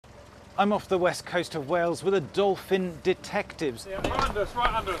I'm off the west coast of Wales with the dolphin detectives. Yeah, right under us,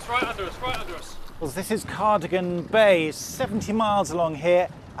 right under us, right under us, right under us. Well, this is Cardigan Bay. It's 70 miles along here,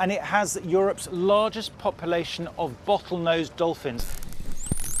 and it has Europe's largest population of bottlenose dolphins.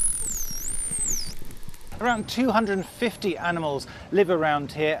 Around 250 animals live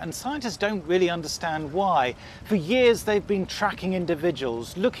around here, and scientists don't really understand why. For years they've been tracking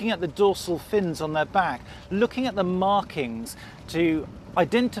individuals, looking at the dorsal fins on their back, looking at the markings to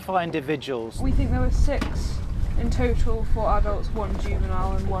identify individuals. We think there were 6 in total, 4 adults, 1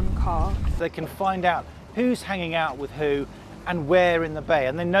 juvenile and 1 calf. They can find out who's hanging out with who and where in the bay,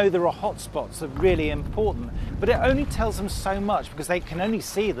 and they know there are hotspots that are really important, but it only tells them so much because they can only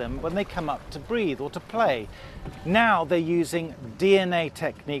see them when they come up to breathe or to play. Now they're using DNA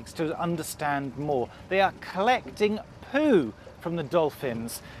techniques to understand more. They are collecting poo from the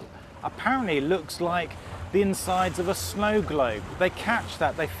dolphins. Apparently it looks like the insides of a snow globe. They catch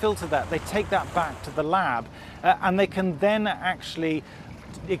that, they filter that, they take that back to the lab, and they can then actually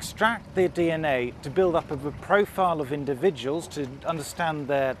extract their DNA to build up a profile of individuals, to understand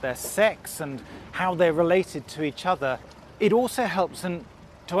their sex and how they're related to each other. It also helps them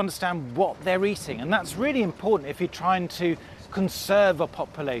to understand what they're eating, and that's really important if you're trying to conserve a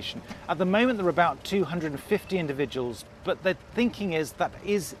population. At the moment there are about 250 individuals, but their thinking is that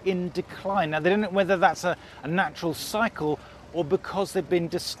is in decline. Now they don't know whether that's a natural cycle or because they've been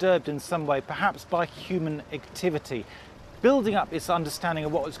disturbed in some way, perhaps by human activity. Building up this understanding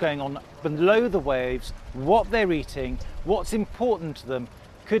of what's going on below the waves, what they're eating, what's important to them,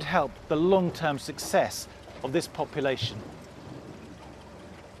 could help the long-term success of this population.